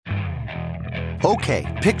Okay,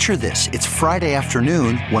 picture this. It's Friday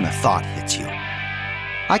afternoon when a thought hits you.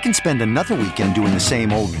 I can spend another weekend doing the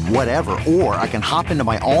same old whatever, or I can hop into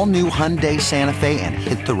my all-new Hyundai Santa Fe and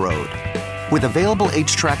hit the road. With available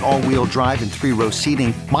H-Track all-wheel drive and 3-row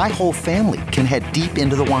seating, my whole family can head deep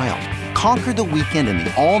into the wild. Conquer the weekend in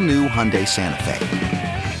the all-new Hyundai Santa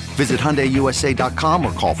Fe. Visit HyundaiUSA.com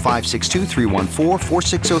or call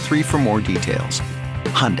 562-314-4603 for more details.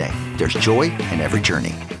 Hyundai, there's joy in every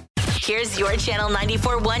journey. Here's your Channel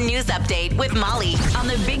 94.1 News Update with Molly on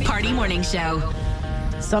the Big Party Morning Show.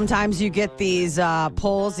 Sometimes you get these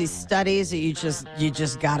polls, these studies that you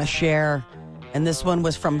just got to share. And this one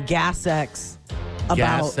was from GasX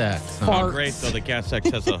about farts. Oh, great, though. The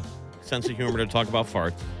GasX has a sense of humor to talk about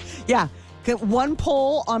farts. Yeah. One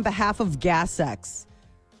poll on behalf of GasX.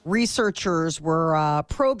 Researchers were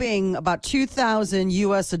probing about 2,000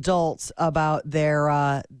 U.S. adults about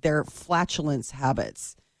their flatulence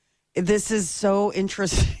habits. This is so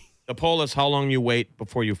interesting. The poll is how long you wait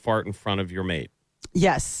before you fart in front of your mate.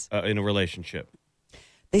 Yes. In a relationship.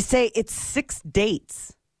 They say it's 6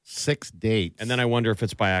 dates. 6 dates. And then I wonder if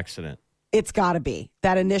it's by accident. It's got to be.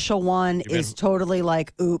 That initial one is totally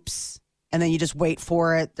like, oops. And then you just wait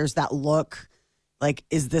for it. There's that look. Like,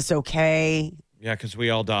 is this okay? Yeah, because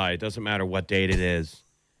we all die. It doesn't matter what date it is.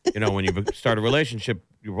 You know, when you start a relationship,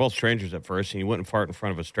 you're both strangers at first, and you wouldn't fart in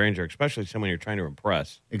front of a stranger, especially someone you're trying to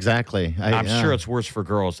impress. Exactly. I'm sure it's worse for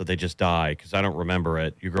girls that they just die, because I don't remember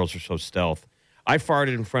it. You girls are so stealth. I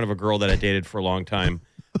farted in front of a girl that I dated for a long time,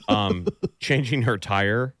 changing her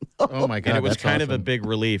tire. Oh, my God. And it was kind awesome. of a big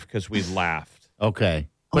relief because we laughed. Okay.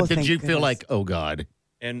 But did you feel goodness. like, oh, God?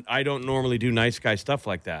 And I don't normally do nice guy stuff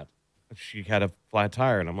like that. She had a flat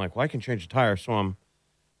tire, and I'm like, well, I can change the tire. So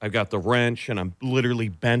I've got the wrench, and I'm literally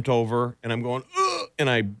bent over, and I'm going, ugh, and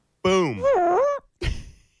I boom.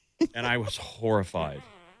 And I was horrified.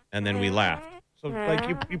 And then we laughed. So, like,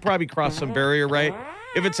 you probably crossed some barrier, right?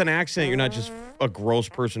 If it's an accident, you're not just a gross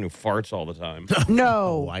person who farts all the time.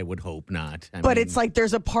 No. Oh, I would hope not. But it's like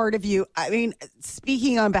there's a part of you. I mean,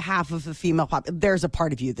 speaking on behalf of the female pop, there's a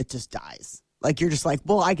part of you that just dies. Like, you're just like,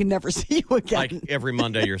 well, I can never see you again. Like every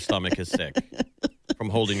Monday, your stomach is sick from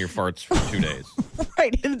holding your farts for 2 days.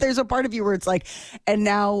 Right. And there's a part of you where it's like, and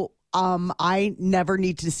now I never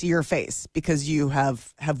need to see your face because you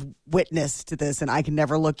have witnessed this and I can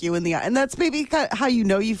never look you in the eye. And that's maybe how you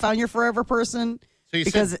know you found your forever person. So you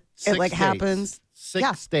because said it like dates. happens.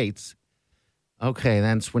 6 states. Okay,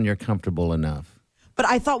 that's when you're comfortable enough. But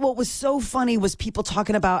I thought what was so funny was people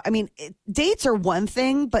talking about, I mean, dates are one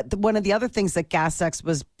thing, but one of the other things that GasX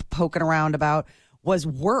was poking around about was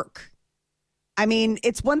work. I mean,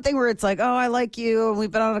 it's one thing where it's like, oh, I like you, and we've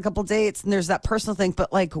been on a couple dates, and there's that personal thing.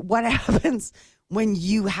 But, like, what happens when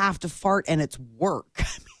you have to fart and it's work?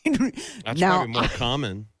 I mean, That's probably more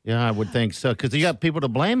common. Yeah, I would think so. Because you got people to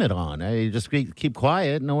blame it on. You just keep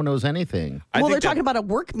quiet. No one knows anything. Well, they're talking about a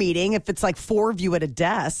work meeting. If it's like 4 of you at a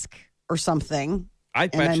desk or something. I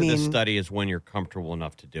bet you this study is when you're comfortable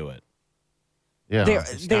enough to do it. Yeah. They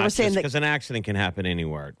were saying that because an accident can happen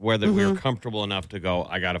anywhere. Whether we're comfortable enough to go,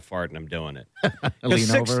 I got to fart and I'm doing it. Lean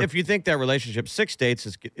over. If you think that relationship, 6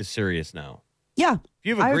 dates is serious now. Yeah. If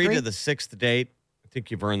you've agreed to the 6th date, I think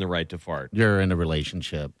you've earned the right to fart. You're in a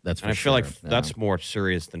relationship. That's for and I feel sure. like that's more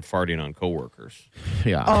serious than farting on coworkers.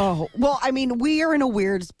 Yeah. Oh, well, I mean, we are in a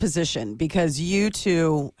weird position because you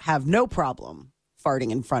two have no problem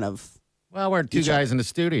farting in front of. Well, we're two guys in the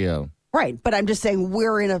studio. Right. But I'm just saying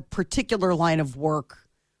we're in a particular line of work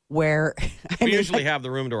where. We usually have the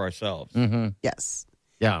room to ourselves. Mm-hmm. Yes.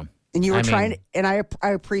 Yeah. And you were trying to, and I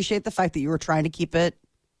appreciate the fact that you were trying to keep it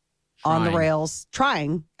on the rails.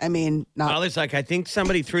 Trying. I mean, not. Well, it's like, I think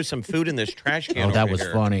somebody threw some food in this trash can. Oh, that over was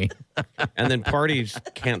here. funny. And then parties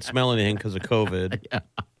can't smell anything because of COVID. Yeah.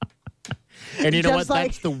 And you know Just what?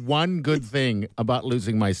 like- That's the one good thing about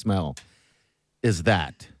losing my smell is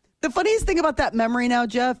that. The funniest thing about that memory now,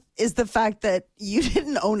 Jeff, is the fact that you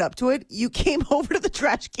didn't own up to it. You came over to the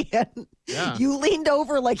trash can. Yeah. You leaned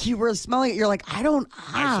over like you were smelling it. You're like, I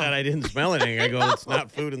said I didn't smell anything. I go, it's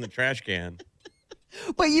not food in the trash can.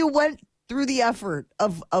 But you went through the effort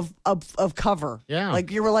of cover. Yeah.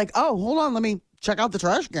 Like you were like, oh, hold on, let me check out the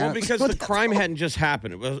trash can. Well, because the crime hadn't just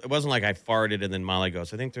happened. It wasn't like I farted and then Molly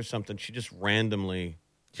goes, I think there's something. She just randomly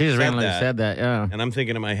She just said randomly that. said that, yeah. And I'm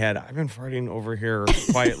thinking in my head, I've been farting over here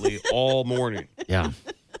quietly all morning. Yeah.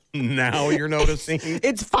 Now you're noticing?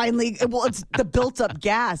 It's finally, well, it's the built up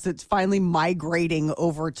gas. It's finally migrating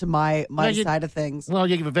over to my side of things. Well,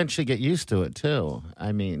 you eventually get used to it, too.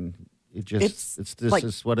 I mean, this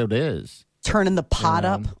is what it is. Turning the pot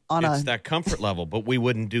up on It's that comfort level, but we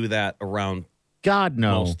wouldn't do that around God,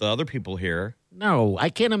 no. most of the other people here. No, I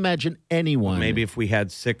can't imagine anyone. Maybe if we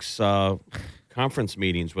had 6 conference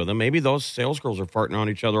meetings with them, maybe those sales girls are farting on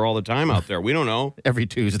each other all the time out there. We don't know. Every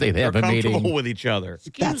Tuesday they They're have a comfortable meeting. with each other.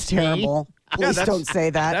 That's terrible. Please don't say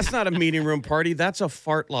that. That's not a meeting room party. That's a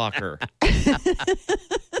fart locker.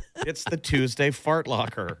 It's the Tuesday fart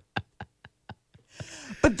locker.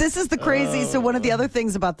 But this is the crazy. So one of the other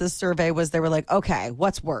things about this survey was they were like, okay,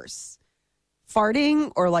 what's worse?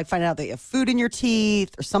 Farting or like finding out that you have food in your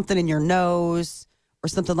teeth or something in your nose or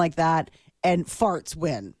something like that. And farts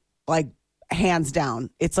win, like hands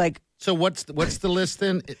down. It's like. So what's the list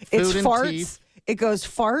then? Food It's and farts. teeth? It goes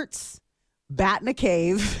farts, bat in a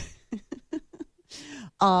cave,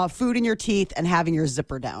 food in your teeth, and having your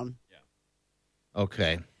zipper down.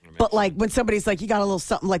 Okay. But like when somebody's like, you got a little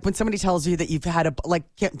something, like when somebody tells you that you've had a, like,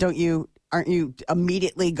 aren't you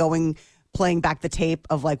immediately playing back the tape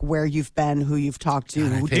of like where you've been, who you've talked to,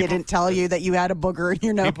 who didn't tell you that you had a booger in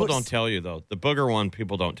your nose? People don't tell you, though. The booger one,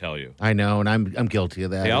 people don't tell you. I know, and I'm guilty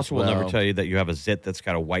of that. They also as will well. never tell you that you have a zit that's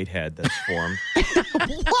got a white head that's formed.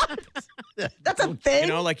 What? That's a thing? You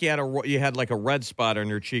know, like you had like a red spot on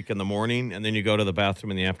your cheek in the morning, and then you go to the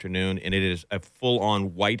bathroom in the afternoon, and it is a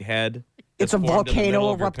full-on white head. It's a formed in the middle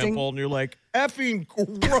volcano of your erupting. pimple, and you're like, effing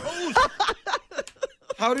gross.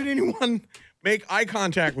 How did anyone make eye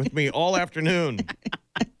contact with me all afternoon?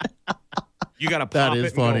 You got to pop That it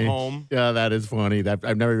is and funny. go home. Yeah, that is funny.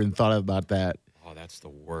 I've never even thought about that. Oh, that's the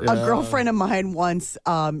worst. A girlfriend of mine once,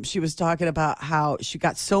 she was talking about how she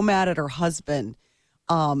got so mad at her husband.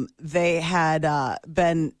 They had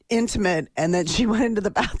been intimate, and then she went into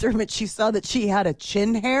the bathroom and she saw that she had a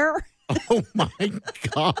chin hair. Oh my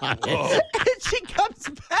God. And she comes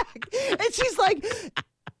back and she's like,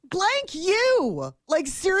 blank you. Like,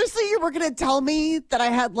 seriously, you were going to tell me that I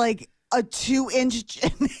had like a 2-inch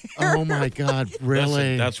chin hair? Oh my God, really?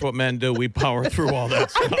 Listen, that's what men do. We power through all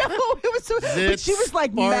that I stuff. know. It was so, but she was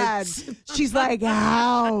like mad. farts. She's like,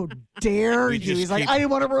 how dare We you? just He's like, keep- I didn't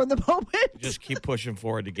want to ruin the moment. Just keep pushing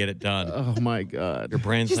forward to get it done. Oh my God. Your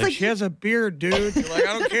brain's She's like, like- she has a beard, dude. You're like,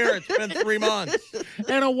 I don't care. It's been 3 months.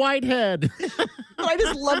 And a white head. I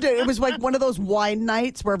just loved it. It was like one of those wine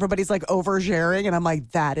nights where everybody's like oversharing, and I'm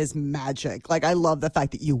like, that is magic. Like, I love the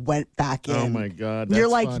fact that you went back in. Oh my God. That's You're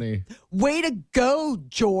like, funny. way to go,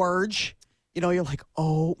 George. You know, you're like,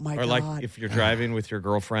 oh my Or God. like if you're driving with your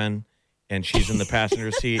girlfriend and she's in the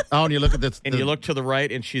passenger seat Oh, and you look at this. and you look to the right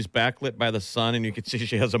and she's backlit by the sun and you can see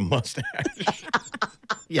she has a mustache.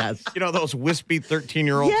 Yes. You know, those wispy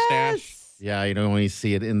 13-year-old stash? yes. Yeah, you don't only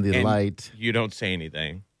see it in the And light. You don't say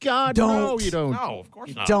anything. God, no, Don't. you don't. No, of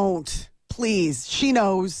course not. Don't. Please. She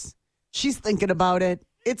knows. She's thinking about it.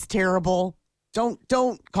 It's terrible. Don't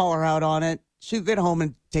call her out on it. She'll get home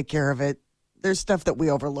and take care of it. There's stuff that we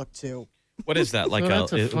overlook too. What is that? Like Well,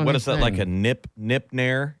 that's a funny what is that? Like a thing. nip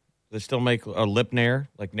nair? They still make a lip nair?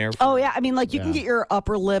 Like nair? Oh yeah, I mean, like you can Yeah. get your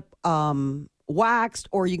upper lip waxed,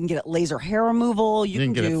 or you can get it laser hair removal. You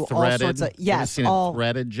can get do it all threaded. sorts of Have you yes, seen all it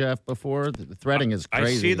threaded, Jeff, before? The threading is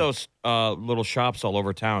crazy. I see those little shops all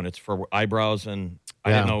over town. It's for eyebrows, and I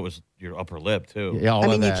Yeah. didn't know it was your upper lip too. Yeah, all I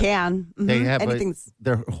of mean, you that. can. They Mhm. have anything's.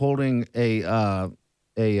 they're holding a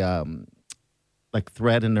like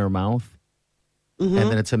thread in their mouth, Mm-hmm.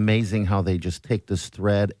 and then it's amazing how they just take this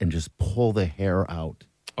thread and just pull the hair out.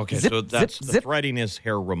 Okay, Zip, so that's zip, the zip. threading is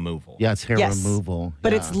hair removal. Yeah, it's hair Yes. removal.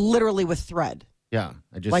 But yeah. it's literally with thread. yeah.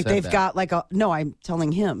 I just Like said they've that. got like a no. I'm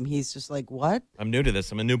telling him. He's just like, what? I'm new to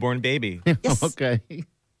this. I'm a newborn baby. Yes. Okay,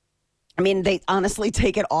 I mean, they honestly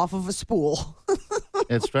take it off of a spool.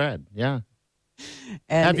 it's thread. Yeah.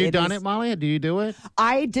 And Have you done is- it, Molly? Do you do it?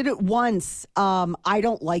 I did it once. I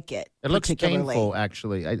don't like it. It looks particularly. painful,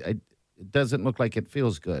 actually. It doesn't look like it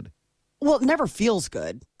feels good. Well, it never feels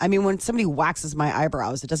good. I mean, when somebody waxes my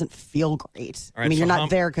eyebrows, it doesn't feel great. All right, I mean, so you're how- not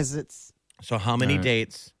there because it's So how many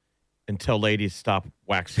dates until ladies stop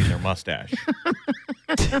waxing their mustache?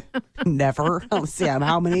 never. Oh, see, I'm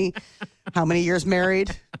how many years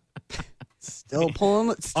married? Still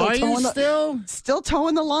pulling. Still Are you towing still? Still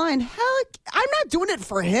towing the line. Heck, I'm not doing it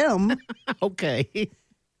for him. Okay.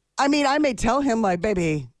 I mean, I may tell him like,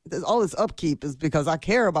 baby, all this upkeep is because I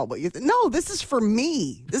care about what you think. No, this is for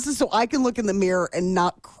me. This is so I can look in the mirror and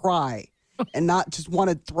not cry and not just want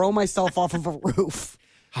to throw myself off of a roof.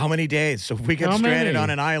 How many days? So if we get How stranded many? on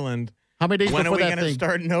an island, How many days when are before we that going to thing?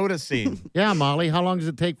 start noticing? Yeah, Molly. How long does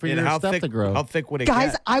it take for And your how stuff thick to grow? How thick would it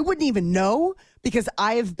Guys, get? I wouldn't even know because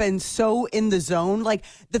I have been so in the zone. Like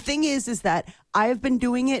the thing is that I have been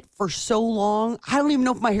doing it for so long. I don't even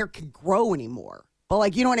know if my hair can grow anymore. But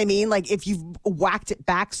like, you know what I mean? Like if you've whacked it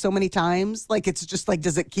back so many times, like it's just like,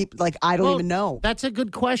 does it keep like, I don't Well, even know. That's a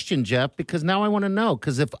good question, Jeff, because now I want to know.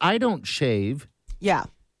 Because if I don't shave Yeah.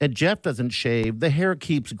 and Jeff doesn't shave, the hair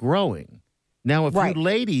keeps growing. Now, if you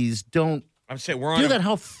ladies don't I'm saying we're on do that,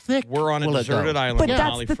 how thick we're on a will it deserted go? island, But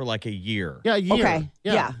Molly, for like a year. Yeah, a year. Okay,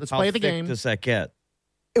 yeah. Let's How play the thick game. does that get?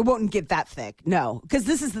 It won't get that thick, no. Because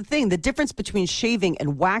this is the thing. The difference between shaving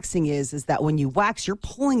and waxing is that when you wax, you're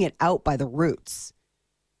pulling it out by the roots.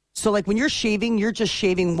 So like when you're shaving, you're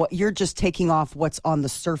just taking off what's on the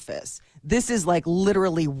surface. This is like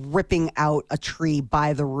literally ripping out a tree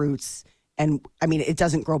by the roots. And I mean, it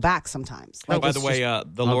doesn't grow back sometimes. Like, By the way,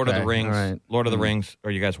 the Lord of the Okay, Rings, all right. Lord of the Rings,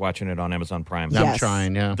 are you guys watching it on Amazon Prime? Yeah. I'm Yes.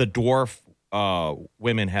 trying, yeah. The dwarf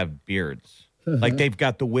women have beards. Like they've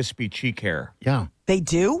got the wispy cheek hair. Yeah. they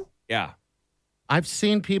do? Yeah. I've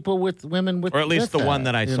seen people with women with Or at least with the one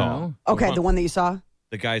that I you saw. know? Okay, the one that you saw?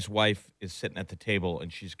 The guy's wife is sitting at the table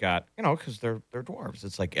and she's got, because they're dwarves.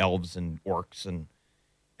 It's like elves and orcs and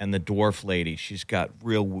the dwarf lady, she's got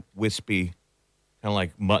real wispy, kind of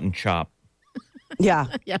like mutton chop. Yeah.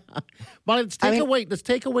 Yeah. But let's take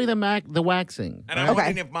away the waxing. And I'm Okay,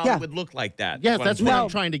 wondering if Molly yeah. would look like that. Yes, that's what No. I'm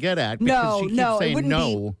trying to get at. Because she keeps No, it saying wouldn't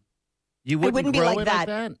no. You It wouldn't be grow like it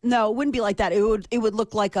that. No, it wouldn't be like that. It would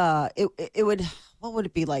look like it would, what would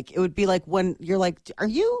it be like? It would be like when you're like, are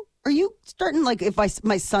you starting, like if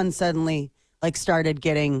my son suddenly like started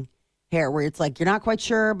getting hair where it's like, you're not quite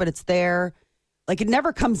sure, but it's there. Like it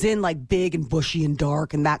never comes in like big and bushy and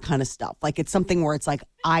dark and that kind of stuff. Like it's something where it's like,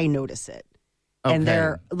 I notice it. And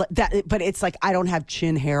Okay. but it's like, I don't have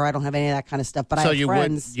chin hair. I don't have any of that kind of stuff, but I So have you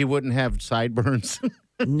friends. you wouldn't have sideburns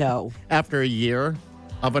No. after a year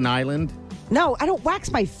of an island? No, I don't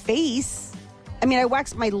wax my face. I mean, I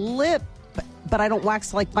wax my lip, but I don't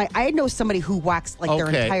wax like I know somebody who waxed like their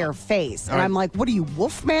Okay. entire face. And All right. I'm like, what are you,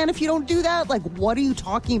 Wolfman, if you don't do that? Like, what are you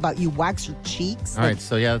talking about? You wax your cheeks? All Like, right,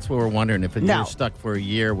 so yeah, that's what we're wondering. If No. you're stuck for a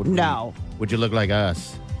year, would you look like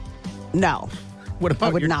us? No, What about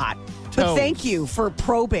I would your not. But toes? thank you for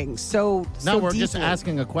probing so No, we're deeply. just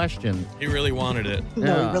asking a question. He really wanted it. No,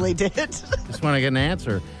 Yeah. he really did. Just want to get an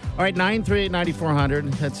answer. All right,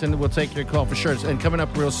 938-9400. That's in. We'll take your call for sure. And coming up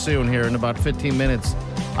real soon here in about 15 minutes,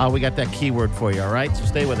 we got that keyword for you, all right? So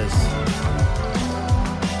stay with us.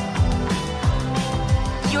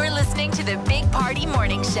 You're listening to the Big Party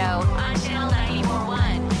Morning Show on Channel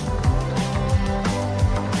 94.1.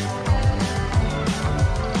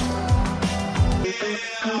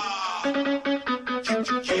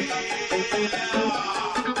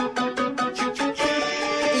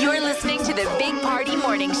 You're listening to the Big Party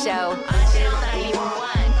Morning Show on Channel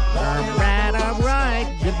 94.1. All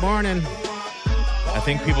right. Good morning. I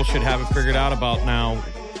think people should have it figured out about now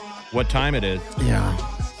what time it is. Yeah.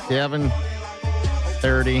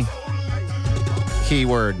 7:30.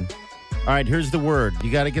 Keyword. All right, here's the word. You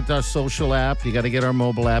got to get our social app. You got to get our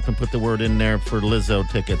mobile app and put the word in there for Lizzo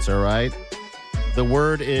tickets, all right? The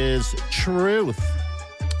word is truth.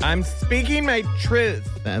 I'm speaking my truth.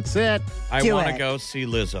 That's it. I Do want to it. go see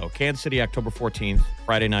Lizzo. Kansas City, October 14th,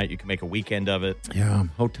 Friday night. You can make a weekend of it. Yeah.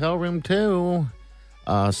 Hotel room, too.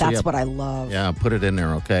 That's what I love. Yeah, put it in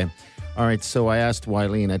there, okay? All right, so I asked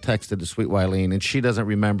Wileen, I texted to sweet Wileen, and she doesn't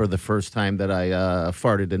remember the first time that I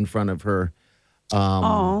farted in front of her.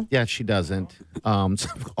 Aw. Yeah, she doesn't. Aw.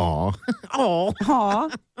 Aw. Aw.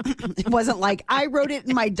 It wasn't like, I wrote it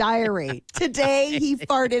in my diary. Today he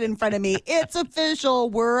farted in front of me. It's official.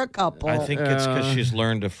 We're a couple. I think it's because she's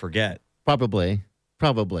learned to forget. Probably.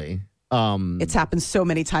 It's happened so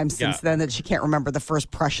many times since Yeah. then that she can't remember the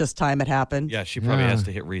first precious time it happened. Yeah, she probably Yeah. has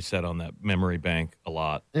to hit reset on that memory bank a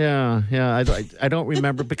lot. Yeah. I don't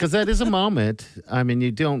remember because that is a moment. I mean,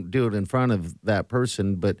 you don't do it in front of that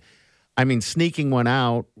person, but I mean, sneaking one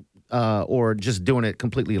out or just doing it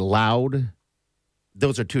completely loud,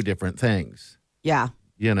 those are two different things. Yeah.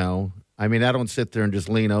 You know, I mean, I don't sit there and just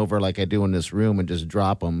lean over like I do in this room and just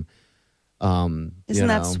drop them. Isn't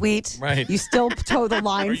that sweet? Right. You still toe the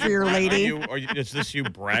line for your lady. Is this you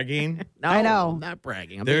bragging? No, I know. I'm not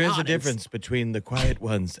bragging. I'm There being is a honest. difference between the quiet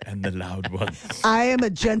ones and the loud ones. I am a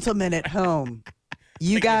gentleman at home.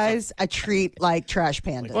 You guys, I treat like trash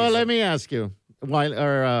pandas. Well, let me ask you,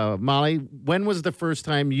 Molly, when was the first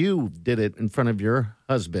time you did it in front of your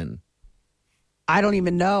husband? I don't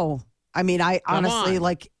even know. I mean, I honestly on.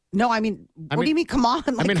 like. No, I mean, what mean- do you mean? Come on!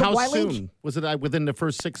 Like, I mean, how Wileen, soon? Was it within the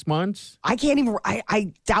first 6 months? I can't even.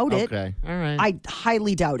 I doubt it. Okay, all right. I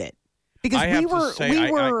highly doubt it because I have we were. to say,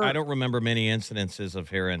 we were. I don't remember many incidences of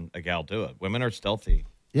hearing a gal do it. Women are stealthy.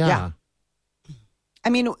 yeah. I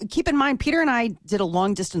mean, keep in mind, Peter and I did a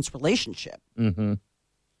long distance relationship, Mm-hmm.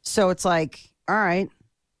 so it's like, all right.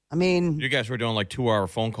 I mean, You guys were doing like 2-hour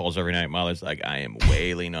phone calls every night. Molly's like, I am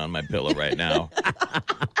wailing on my pillow right now.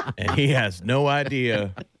 And he has no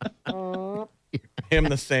idea. Him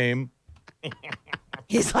the same.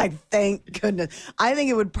 He's like, thank goodness. I think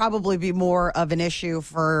it would probably be more of an issue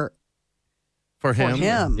for him.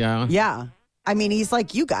 Yeah. Yeah. I mean, he's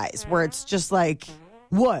like you guys, where it's just like,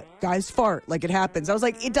 what? Guys fart. Like, it happens. I was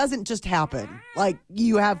like, it doesn't just happen. Like,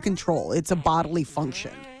 you have control. It's a bodily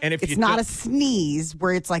function. And if it's you not don't- a sneeze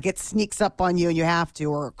where it's like it sneaks up on you and you have to,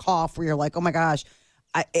 or a cough where you're like, oh my gosh,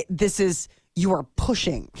 you are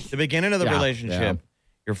pushing. The beginning of the Yeah, relationship,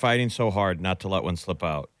 you're fighting so hard not to let one slip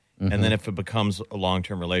out. And then if it becomes a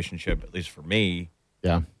long-term relationship, at least for me,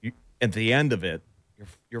 Yeah. at the end of it,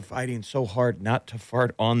 you're fighting so hard not to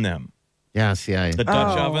fart on them. Yes, yeah. The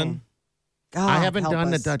Dutch oven. God, I haven't help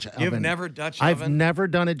done us. the Dutch oven. You've never Dutch I've oven? never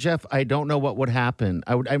done it, Jeff. I don't know what would happen.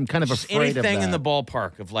 I'm kind of Just afraid of that. anything in the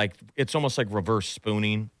ballpark of like, it's almost like reverse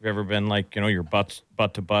spooning. Have you ever been like, your butt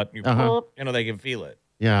to butt? You they can feel it.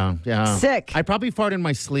 Yeah. Sick. I probably fart in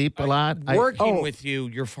my sleep a lot. Working with you,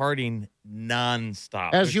 you're farting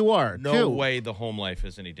nonstop. As you are, No too. way the home life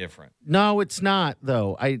is any different. No, it's not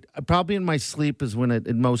though. I probably in my sleep is when it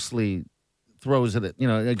mostly throws it.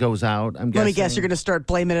 It goes out. I'm guessing. Let me guess, you're going to start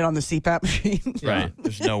blaming it on the CPAP machine. Right.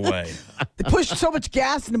 There's no way. They pushed so much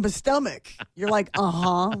gas into my stomach. You're like,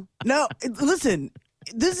 No, listen,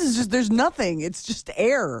 this is just, there's nothing. It's just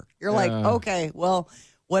air. You're like, okay, well,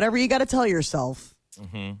 whatever you got to tell yourself.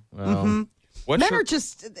 What's Men your- are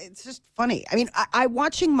just, it's just funny. I mean, I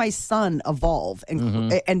watching my son evolve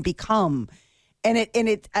and become, and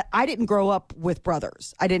I didn't grow up with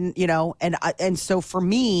brothers. I didn't, and so for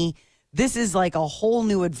me, this is like a whole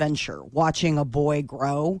new adventure, watching a boy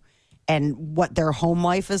grow and what their home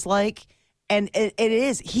life is like. And it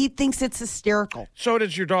is, he thinks it's hysterical. So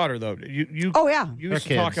does your daughter, though. You Oh, yeah. You They're used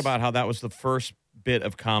to talk kids. about how that was the first bit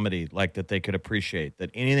of comedy, like that they could appreciate,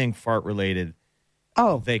 that anything fart related,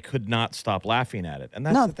 Oh, they could not stop laughing at it. And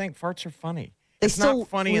that's No. the thing. Farts are funny. They It's still not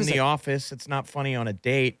funny in lose the it. office. It's not funny on a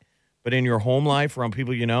date. But in your home life around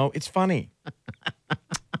people you know, it's funny.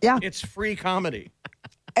 yeah. It's free comedy.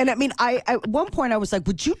 And I mean, I at one point I was like,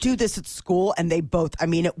 would you do this at school? And they both, I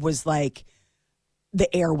mean, it was like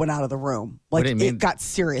the air went out of the room. Like do you mean? it got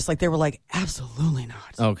serious. Like they were like, absolutely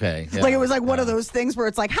not. Okay. yeah. Like it was like one of those things where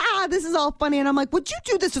it's like, this is all funny. And I'm like, would you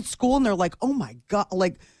do this at school? And they're like, oh my God.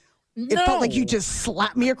 Like it felt like you just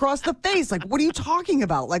slapped me across the face. Like, what are you talking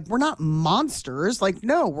about? Like, we're not monsters. Like,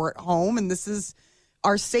 no, we're at home and this is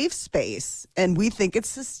our safe space. And we think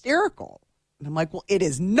it's hysterical. And I'm like, well, it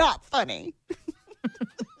is not funny.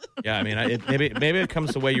 Yeah, I mean, maybe it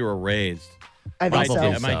comes the way you were raised. I think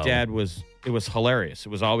so. My dad it was hilarious. It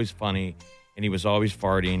was always funny, and he was always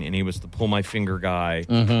farting, and he was the pull my finger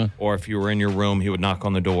guy. Or if you were in your room, he would knock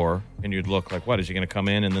on the door, and you'd look like, what, is he going to come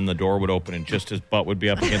in? And then the door would open, and just his butt would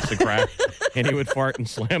be up against the crack, and he would fart and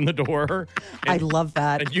slam the door. I love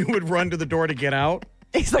that. And you would run to the door to get out.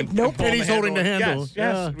 He's like, nope. pull And he's holding the handle. Yes,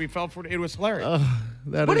 Yeah. we fell for it. It was hilarious.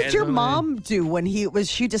 That What is did your funny. mom do when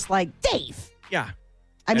she just like, Dave? Yeah.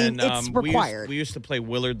 I mean, And, it's required. We used to play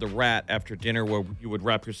Willard the Rat after dinner, where you would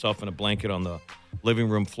wrap yourself in a blanket on the living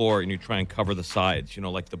room floor and you try and cover the sides,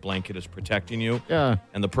 like the blanket is protecting you. Yeah.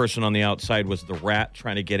 And the person on the outside was the rat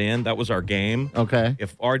trying to get in. That was our game. Okay.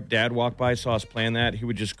 If our dad walked by, saw us playing that, he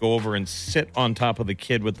would just go over and sit on top of the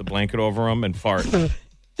kid with the blanket over him and fart.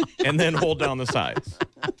 And then hold down the sides.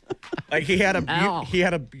 Like he had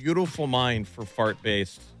a beautiful mind for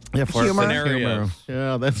fart-based. Yeah, for Humor. Scenarios.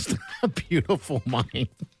 Yeah, that's a beautiful mind.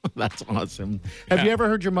 That's awesome. Have Yeah. you ever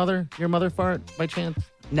heard your mother fart by chance?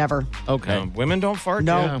 Never. Okay. Women don't fart.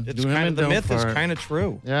 No. Yeah, It's women kind of the don't myth is fart. kind of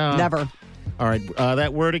true. Yeah. Never. All right.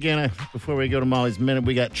 That word again, before we go to Molly's Minute,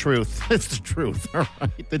 we got truth. It's the truth. All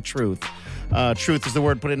right. The truth. Truth is the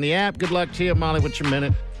word. Put it in the app. Good luck to you, Molly. What's your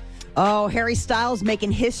minute? Oh, Harry Styles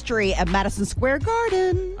making history at Madison Square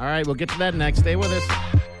Garden. All right. We'll get to that next. Stay with us.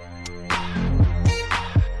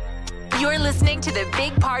 You're listening to the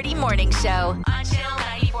Big Party Morning Show on Channel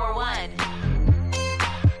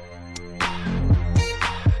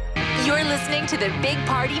 94.1. You're listening to the Big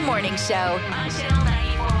Party Morning Show on Channel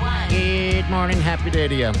 94.1. Good morning. Happy day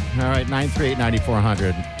to you. All right.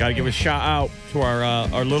 938-9400. Got to give a shout out to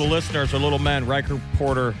our little listeners, our little men, Riker,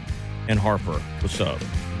 Porter, and Harper. What's up?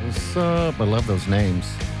 What's up? I love those names.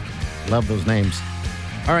 Love those names.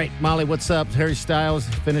 All right, Molly, what's up? Harry Styles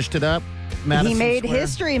finished it up. Madison He made Square.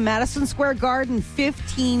 history. Madison Square Garden,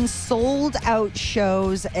 15 sold out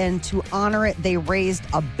shows. And to honor it, they raised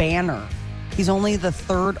a banner. He's only the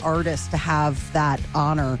third artist to have that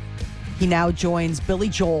honor. He now joins Billy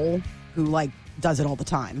Joel, who does it all the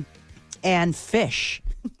time, and Fish.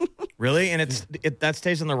 Really? And that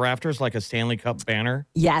stays in the rafters like a Stanley Cup banner?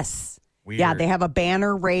 Yes. Weird. Yeah, they have a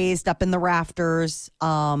banner raised up in the rafters,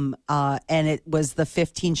 and it was the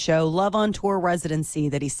 15-show Love on Tour residency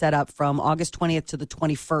that he set up from August 20th to the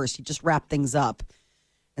 21st. He just wrapped things up.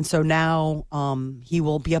 And so now he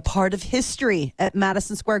will be a part of history at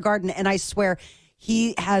Madison Square Garden. And I swear,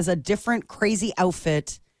 he has a different crazy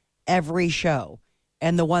outfit every show.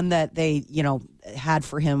 And the one that they, had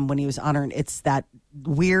for him when he was honored, it's that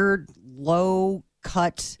weird,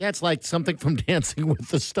 low-cut. Yeah, it's like something from Dancing with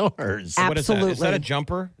the Stars. So what is that? Absolutely. Is that a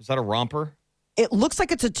jumper? Is that a romper? It looks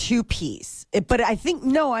like it's a two-piece, but I think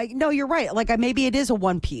no, you're right. Like maybe it is a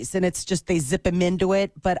one-piece, and it's just they zip him into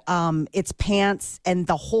it. But it's pants, and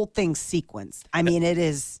the whole thing's sequenced. I mean, it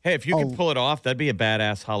is. Hey, if you could pull it off, that'd be a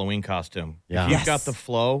badass Halloween costume. Yeah. If you've Yes. got the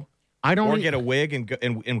flow, I don't or get a wig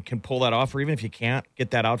and can pull that off, or even if you can't,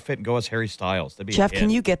 get that outfit and go as Harry Styles. That'd be Jeff, a hit. can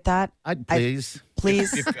you get that? Please.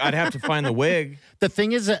 Please. I'd have to find the wig. The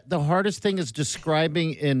thing is that the hardest thing is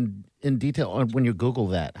describing in detail when you Google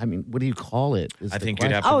that. I mean, what do you call it? I think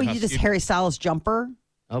you'd have to. Oh, you just Harry Styles jumper?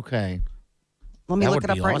 Okay. Let me That look would it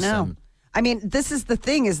up be right now. awesome. I mean, this is the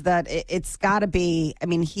thing is that it's got to be, I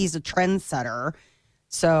mean, he's a trendsetter.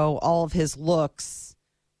 So all of his looks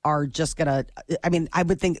are just going to, I mean, I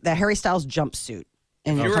would think the Harry Styles jumpsuit.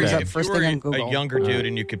 And If it you were, comes up if first you were thing on Google. a younger dude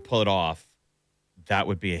and you could pull it off, that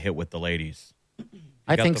would be a hit with the ladies.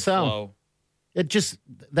 I Got think the so. flow. It just,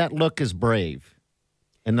 that look is brave.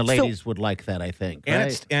 And the ladies would like that, I think. And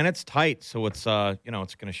right? it's tight, so it's it's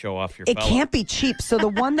going to show off your. It fella. can't be cheap. So the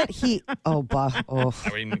one that he, oh,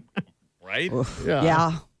 I mean, right?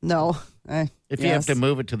 yeah, no. If you have to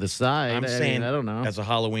move it to the side, I'm saying, I don't know. as a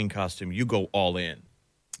Halloween costume, you go all in.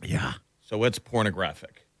 Yeah. So it's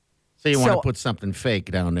pornographic. So you want So- to put something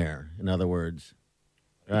fake down there, in other words.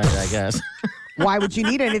 Right, I guess. Why would you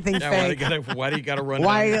need anything Yeah, fake? why do you got to run? down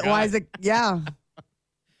Why your guy? is it? Yeah.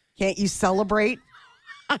 Can't you celebrate?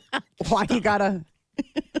 Why you gotta?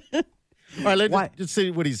 All right, Why- let's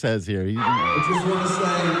see what he says here. I just want to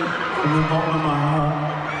say from the bottom of my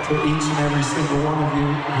heart to each and every single one of you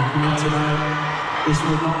who here tonight, this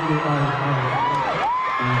would not be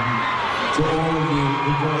to all of you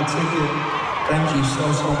who got a ticket, thank you so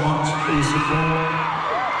much for your support.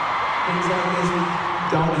 Things like this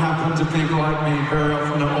don't happen to people like me very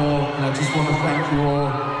often at all, and I just want to thank you all.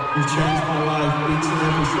 You've changed my life, each and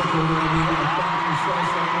every single one of you. And thank you so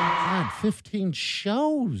much. God, 15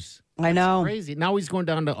 shows. I know. Crazy. Now he's going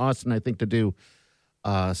down to Austin, I think, to do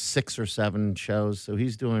 6 or 7 shows. So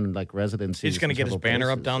he's doing like residencies. He's going to in get his several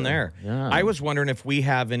banner up places, down so, there. Yeah. I was wondering if we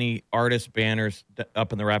have any artist banners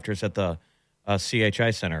up in the rafters at the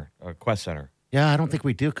CHI Center, Quest Center. Yeah, I don't think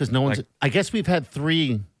we do because no one's. I guess we've had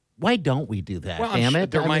 3. Why don't we do that? Well, Damn sure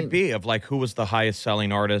it. there I might mean, be of like who was the highest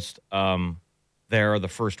selling artist there, the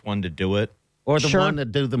first one to do it. Or the Sure. one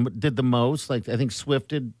that did the most. Like, I think Swift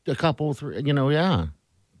did a couple, 3, yeah.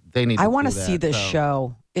 They need I want to see this so.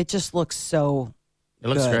 show. It just looks so. It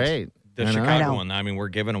looks good. great. The I know. Chicago know. one. I mean, we're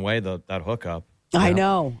giving away that hookup. I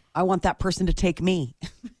know. I want that person to take me.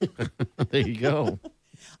 There you go.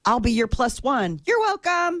 I'll be your +1. You're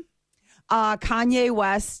welcome. Kanye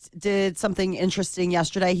West did something interesting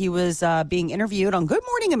yesterday. He was being interviewed on Good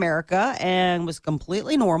Morning America and was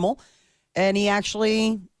completely normal. And he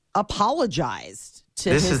actually apologized to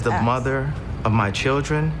This his is the ex. mother of my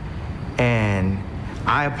children, and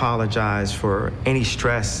I apologize for any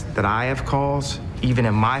stress that I have caused, even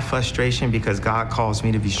in my frustration, because God calls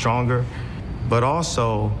me to be stronger. But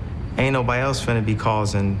also, ain't nobody else finna be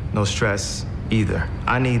causing no stress either.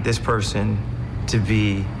 I need this person to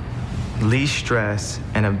be least stress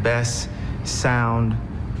and a best sound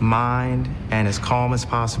mind and as calm as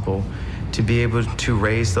possible to be able to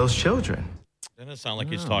raise those children. Doesn't it sound like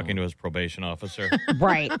he's talking to his probation officer?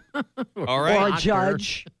 Right. All Or right. a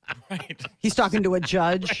judge. Right. He's talking to a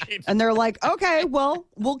judge. And they're like, okay, well,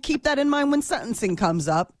 we'll keep that in mind when sentencing comes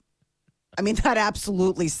up. I mean, that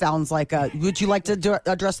absolutely sounds like would you like to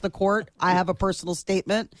address the court? I have a personal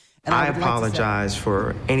statement. And I would like to say- apologize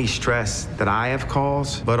for any stress that I have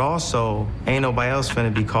caused, but also ain't nobody else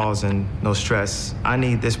finna be causing no stress. I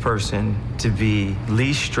need this person to be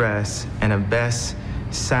least stress and a best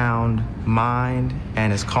sound mind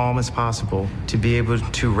and as calm as possible to be able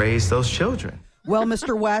to raise those children. Well,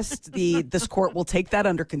 Mr. West, this court will take that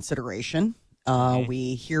under consideration.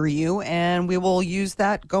 We hear you, and we will use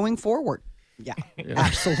that going forward. Yeah.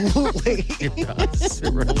 Absolutely. It does.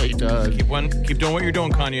 It really does. Keep doing what you're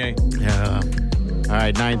doing, Kanye. Yeah. All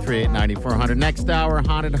right, 938-9400. Next hour,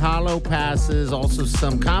 Haunted Hollow passes. Also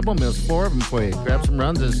some combo meals, 4 of them for you. Grab some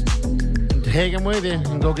runs. take them with you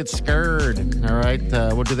and go get scared. All right.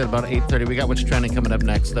 We'll do that about 8:30. We got what's trending coming up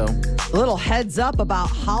next, though. A little heads up about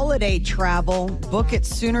holiday travel. Book it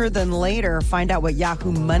sooner than later. Find out what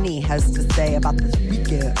Yahoo Money has to say about this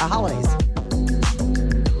weekend, holidays.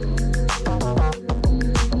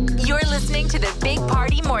 You're listening to the Big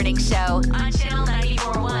Party Morning Show on Channel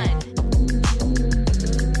 94.1.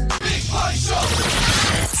 Big Party Show.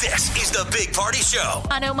 This is the Big Party Show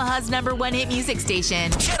On Omaha's #1 hit music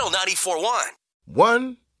station. Channel 94.1.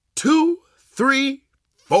 1, 2, 3,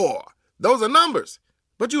 4. Those are numbers.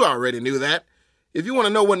 But you already knew that. If you want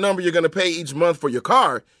to know what number you're going to pay each month for your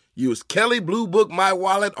car, use Kelley Blue Book My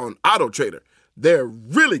Wallet on AutoTrader. They're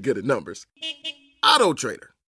really good at numbers. AutoTrader.